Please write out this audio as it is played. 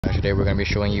Today we're going to be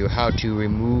showing you how to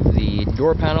remove the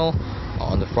door panel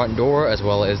on the front door as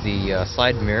well as the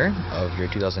side mirror of your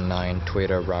 2009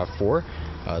 Toyota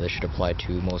RAV4. This should apply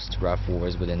to most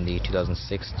RAV4s within the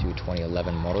 2006 to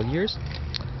 2011 model years.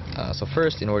 So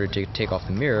first, in order to take off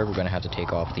the mirror, we're going to have to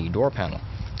take off the door panel.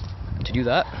 And to do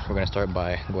that, we're going to start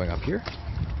by going up here,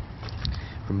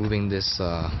 removing this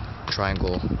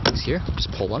triangle piece here.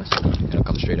 Just pull on it and it'll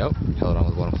come straight out. Held it on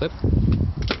with one clip.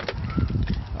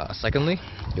 Secondly,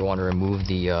 you want to remove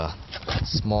the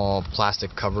small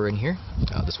plastic cover in here.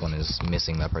 This one is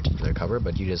missing that particular cover,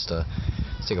 but you just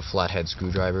stick a flathead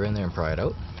screwdriver in there and pry it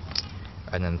out.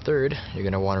 And then third, you're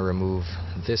going to want to remove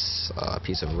this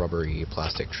piece of rubbery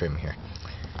plastic trim here.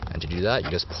 And to do that, you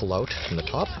just pull out from the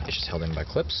top. It's just held in by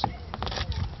clips.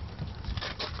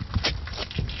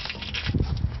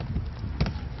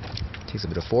 Takes a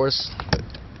bit of force.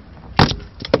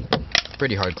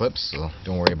 Pretty hard clips, so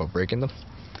don't worry about breaking them.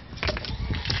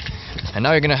 And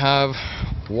now you're going to have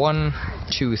 1,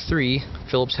 2, 3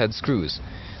 Phillips head screws.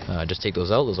 Just take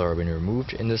those out. Those are already been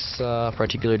removed in this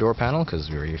particular door panel because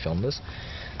we already filmed this.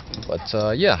 But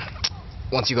yeah,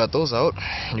 once you got those out,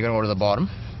 you're going to go to the bottom.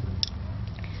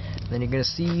 Then you're going to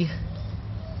see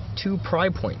 2 pry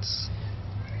points.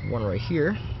 One right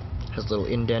here has a little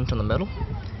indent on the metal,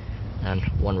 and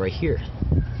one right here.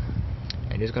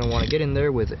 And you're just going to want to get in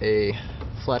there with a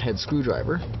flathead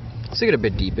screwdriver. Stick it a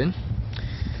bit deep in,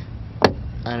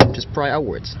 and just pry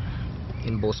outwards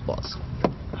in both spots.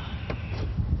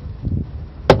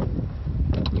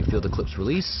 You feel the clips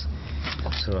release,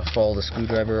 so follow the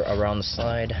screwdriver around the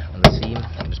side on the seam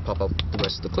and just pop out the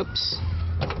rest of the clips.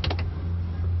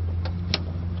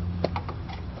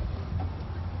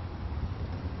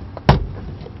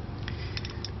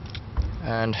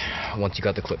 And once you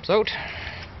got the clips out,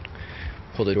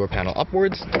 pull the door panel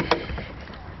upwards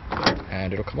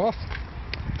and it'll come off.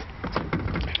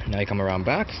 Now you come around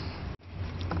back.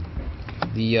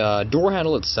 The door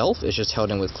handle itself is just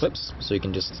held in with clips, so you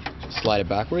can just slide it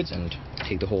backwards and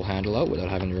take the whole handle out without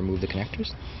having to remove the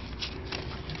connectors.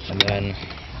 And then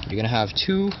you're going to have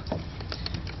 2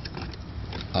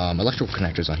 electrical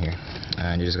connectors on here,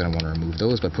 and you're just going to want to remove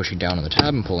those by pushing down on the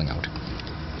tab and pulling out.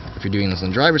 If you're doing this on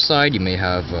the driver's side, you may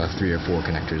have 3 or 4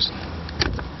 connectors.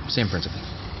 Same principle.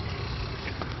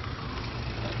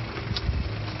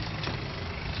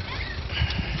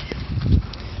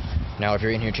 Now if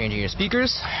you're in here changing your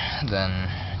speakers, then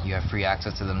you have free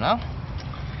access to them now.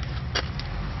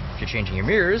 If you're changing your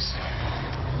mirrors,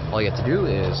 all you have to do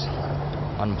is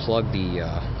unplug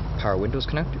the power mirrors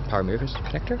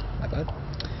connector, my bad.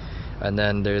 And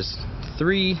then there's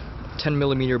 3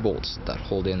 10mm bolts that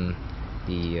hold in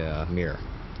the mirror.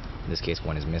 In this case,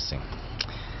 one is missing.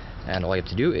 And all you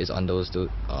have to do is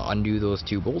undo those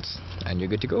 2 bolts, and you're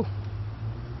good to go.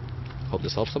 Hope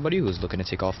this helps somebody who's looking to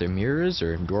take off their mirrors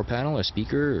or door panel or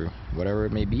speaker or whatever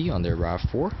it may be on their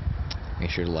RAV4.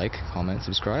 Make sure to like, comment,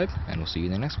 subscribe, and we'll see you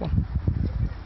in the next one.